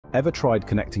Ever tried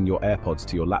connecting your AirPods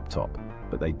to your laptop,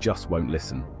 but they just won't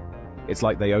listen? It's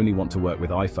like they only want to work with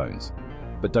iPhones.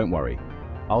 But don't worry,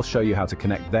 I'll show you how to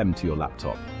connect them to your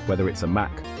laptop, whether it's a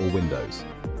Mac or Windows.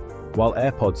 While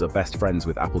AirPods are best friends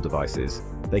with Apple devices,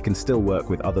 they can still work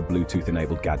with other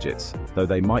Bluetooth-enabled gadgets, though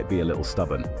they might be a little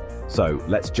stubborn. So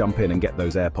let's jump in and get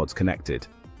those AirPods connected.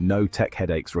 No tech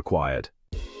headaches required.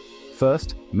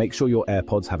 First, make sure your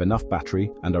AirPods have enough battery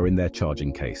and are in their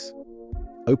charging case.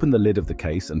 Open the lid of the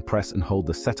case and press and hold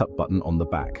the setup button on the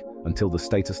back until the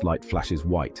status light flashes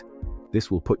white.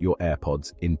 This will put your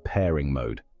AirPods in pairing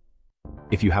mode.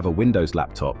 If you have a Windows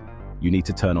laptop, you need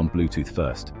to turn on Bluetooth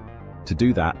first. To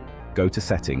do that, go to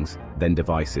Settings, then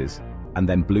Devices, and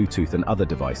then Bluetooth and Other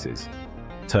Devices.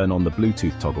 Turn on the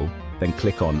Bluetooth toggle, then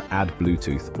click on Add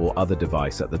Bluetooth or Other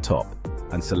Device at the top,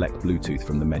 and select Bluetooth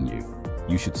from the menu.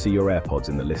 You should see your AirPods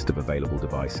in the list of available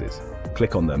devices.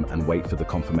 Click on them and wait for the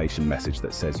confirmation message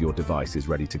that says your device is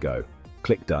ready to go.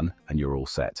 Click Done and you're all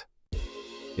set.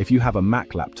 If you have a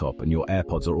Mac laptop and your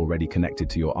AirPods are already connected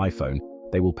to your iPhone,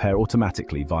 they will pair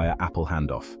automatically via Apple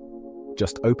handoff.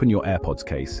 Just open your AirPods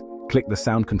case, click the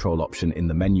sound control option in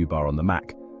the menu bar on the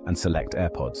Mac, and select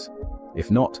AirPods.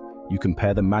 If not, you can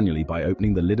pair them manually by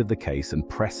opening the lid of the case and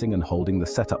pressing and holding the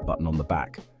setup button on the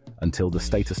back until the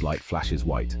status light flashes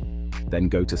white. Then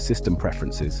go to System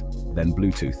Preferences, then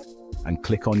Bluetooth, and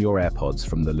click on your AirPods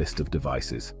from the list of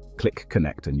devices. Click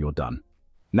Connect and you're done.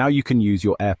 Now you can use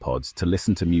your AirPods to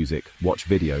listen to music, watch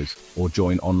videos, or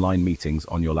join online meetings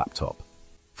on your laptop.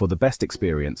 For the best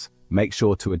experience, make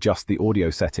sure to adjust the audio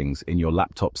settings in your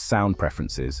laptop's sound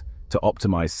preferences to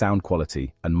optimize sound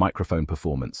quality and microphone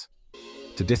performance.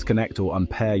 To disconnect or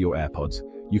unpair your AirPods,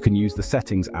 you can use the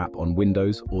Settings app on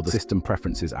Windows or the System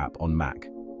Preferences app on Mac.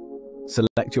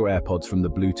 Select your AirPods from the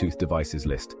Bluetooth devices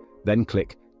list, then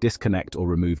click Disconnect or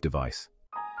Remove Device.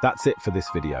 That's it for this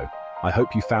video. I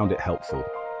hope you found it helpful.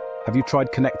 Have you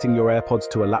tried connecting your AirPods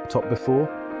to a laptop before?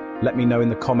 Let me know in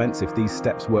the comments if these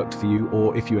steps worked for you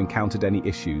or if you encountered any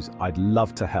issues. I'd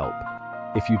love to help.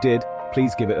 If you did,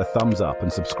 please give it a thumbs up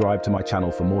and subscribe to my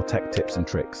channel for more tech tips and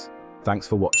tricks. Thanks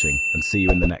for watching and see you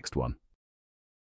in the next one.